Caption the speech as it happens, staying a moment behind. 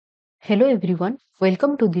Hello everyone,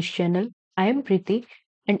 welcome to this channel. I am Preeti,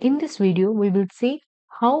 and in this video we will see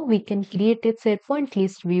how we can create a SharePoint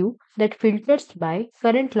list view that filters by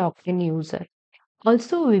current logged in user.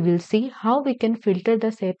 Also we will see how we can filter the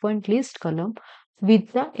SharePoint list column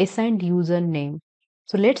with the assigned user name.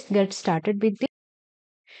 So let's get started with this.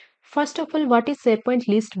 First of all, what is SharePoint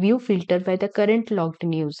list view filter by the current logged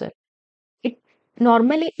in user? It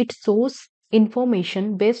normally it shows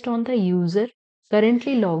information based on the user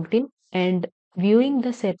currently logged in and viewing the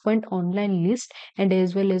SharePoint online list and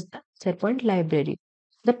as well as the SharePoint library.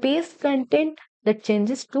 The page content that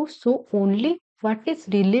changes to show only what is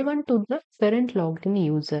relevant to the current logged in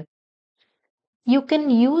user. You can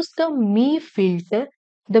use the me filter.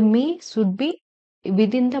 The me should be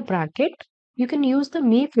within the bracket. You can use the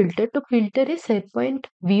me filter to filter a SharePoint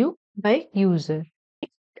view by user.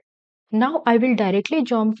 Now I will directly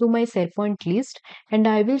jump to my SharePoint list and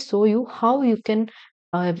I will show you how you can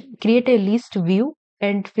create a list view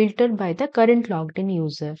and filter by the current logged in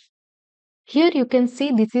user. Here you can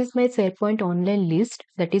see this is my SharePoint online list,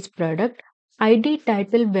 that is product, ID,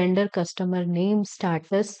 title, vendor, customer name,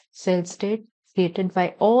 status, sales date created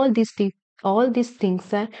by all these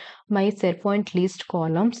things are my SharePoint list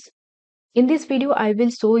columns. In this video I will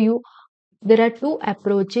show you there are two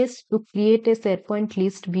approaches to create a SharePoint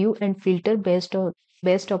list view and filter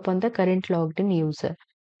based upon the current logged in user.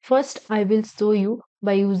 First, I will show you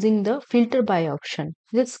by using the filter by option.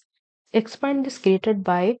 Just expand this created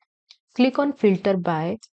by, click on filter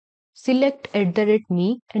by, select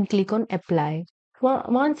 @me and click on apply.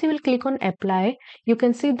 Once you will click on apply, you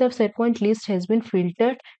can see the SharePoint list has been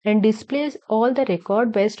filtered and displays all the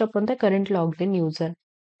record based upon the current logged in user.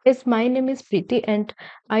 Yes, my name is Preeti and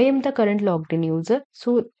I am the current logged in user.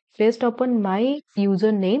 So based upon my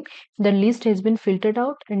username, the list has been filtered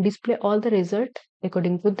out and display all the result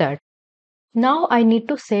according to that. Now I need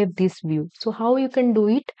to save this view. So how you can do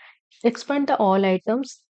it? Expand the all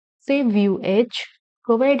items, save view edge,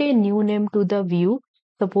 provide a new name to the view.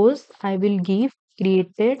 Suppose I will give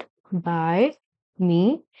created by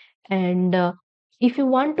me and if you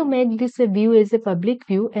want to make this a view as a public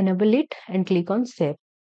view, enable it and click on save.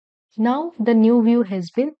 Now the new view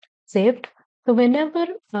has been saved. So whenever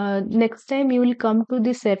next time you will come to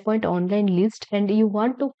the SharePoint online list and you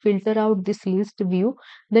want to filter out this list view,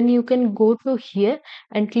 then you can go to here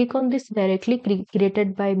and click on this directly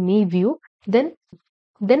created by me view. Then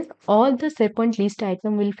all the SharePoint list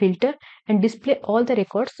item will filter and display all the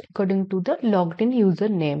records according to the logged in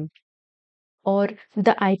username or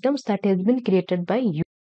the items that has been created by you.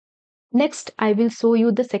 Next, I will show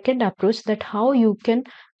you the second approach, that how you can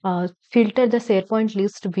filter the SharePoint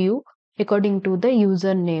list view according to the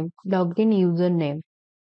username, logged in username.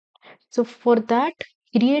 So for that,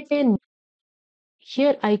 create a,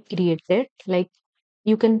 here I created, like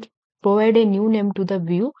you can provide a new name to the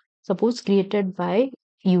view, suppose created by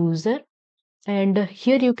user. And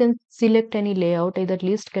here you can select any layout, either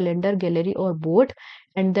list, calendar, gallery or board.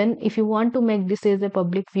 And then if you want to make this as a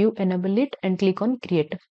public view, enable it and click on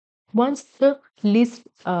create. Once the list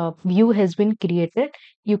view has been created,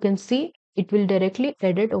 you can see it will directly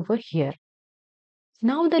added over here.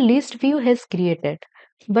 Now the list view has created,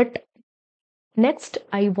 but next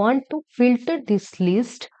I want to filter this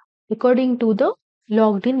list according to the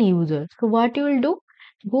logged in user. So what you will do,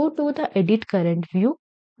 go to the edit current view,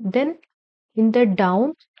 then in the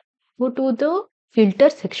down, go to the filter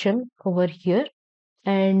section over here,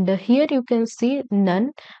 and here you can see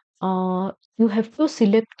none. You have to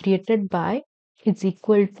select created by is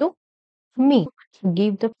equal to me.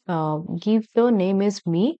 Give the name as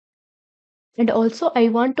me, and also I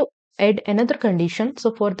want to add another condition.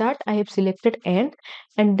 So for that I have selected and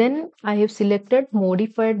then I have selected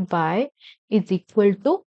modified by is equal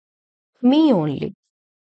to me only.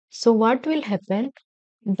 So what will happen?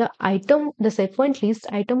 The SharePoint list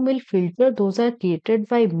item will filter those are created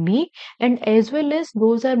by me and as well as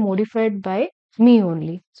those are modified by me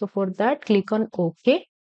only. So for that, click on OK.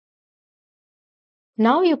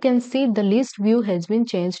 Now you can see the list view has been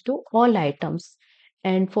changed to all items.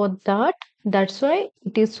 And for that, that's why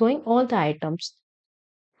it is showing all the items.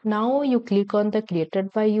 Now you click on the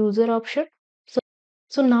created by user option.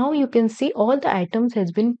 So now you can see all the items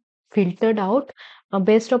has been filtered out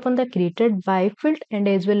based upon the created by field and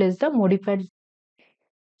as well as the modified.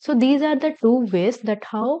 So these are the two ways that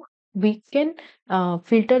how we can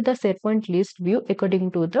filter the SharePoint list view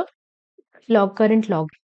according to the current log.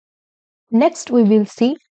 Next, we will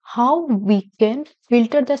see how we can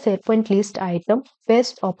filter the SharePoint list item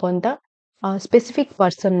based upon the specific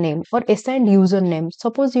person name or assigned username.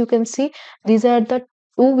 Suppose you can see these are the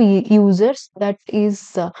users that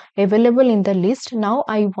is available in the list. Now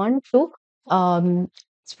I want to um,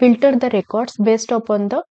 filter the records based upon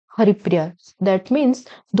the Haripriya. That means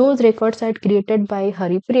those records are created by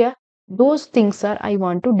Haripriya. Those things are I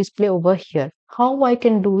want to display over here. How I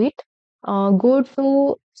can do it? Go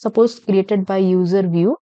to suppose created by user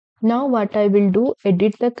view. Now what I will do,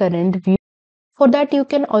 edit the current view. For that you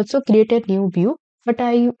can also create a new view, but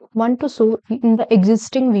I want to show in the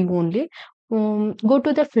existing view only. Go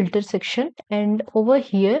to the filter section and over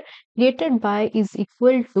here created by is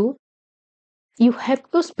equal to, you have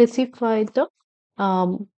to specify the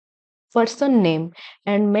um, person name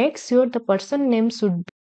and make sure the person name should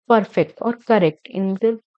be perfect or correct in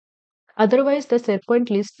the, otherwise the SharePoint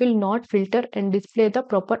list will not filter and display the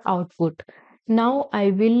proper output. Now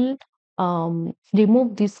I will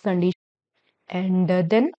remove this condition and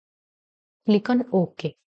then click on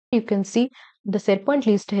OK. You can see the SharePoint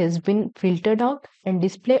list has been filtered out and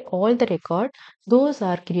display all the record. Those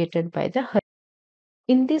are created by the Hub.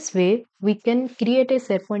 In this way, we can create a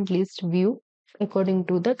SharePoint list view according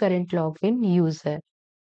to the current login user.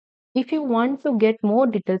 If you want to get more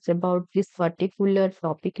details about this particular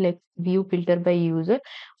topic like view filter by user,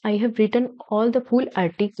 I have written all the full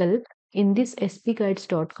article in this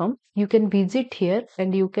spguides.com. You can visit here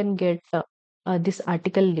and you can get this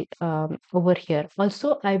article over here.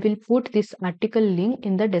 Also, I will put this article link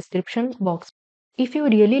in the description box. If you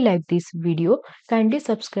really like this video, kindly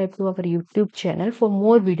subscribe to our YouTube channel for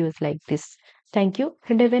more videos like this. Thank you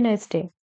and have a nice day.